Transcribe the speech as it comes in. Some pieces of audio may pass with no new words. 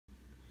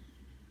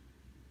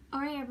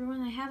Alright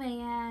everyone, I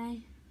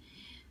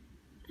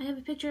have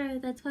a picture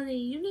that's got a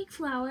unique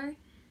flower,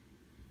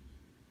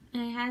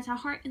 and it has a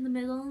heart in the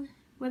middle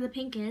where the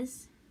pink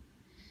is,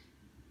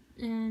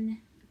 and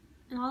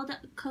all the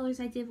colors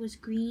I did was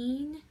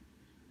green,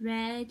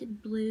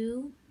 red,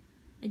 blue.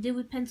 I did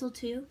with pencil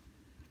too.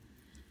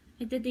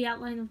 I did the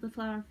outline of the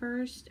flower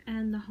first,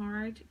 and the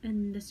heart,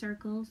 and the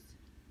circles,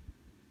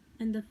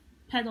 and the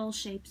petal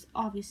shapes,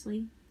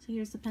 obviously. So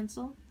here's the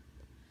pencil,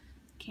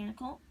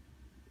 mechanical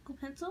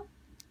pencil,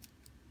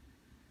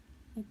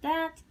 like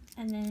that,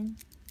 and then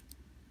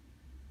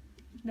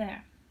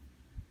there.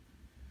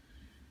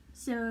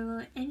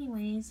 So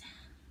anyways,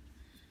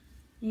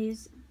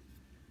 this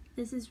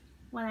is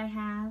what I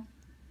have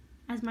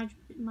as my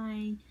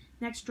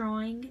next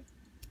drawing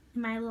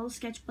in my little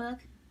sketchbook.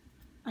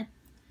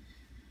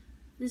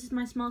 This is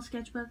my small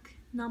sketchbook,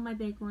 not my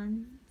big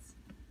ones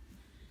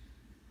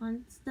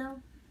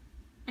though.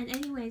 And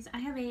anyways,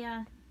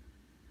 I'm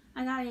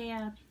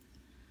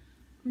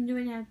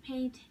doing a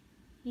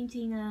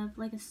painting of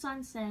like a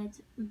sunset,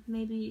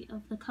 maybe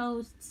of the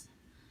coasts,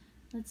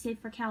 let's say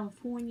for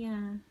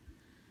California,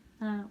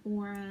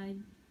 or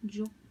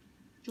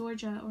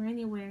Georgia, or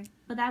anywhere.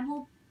 But that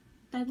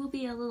will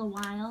be a little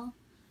while,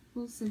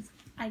 since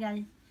I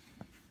gotta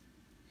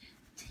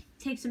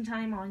take some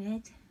time on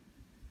it,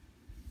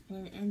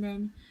 and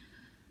then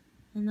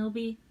it'll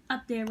be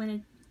up there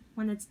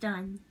when it's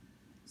done.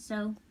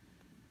 So,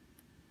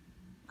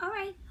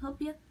 alright,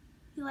 hope you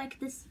like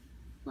this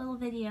little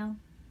video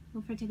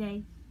for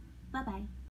today. Bye bye.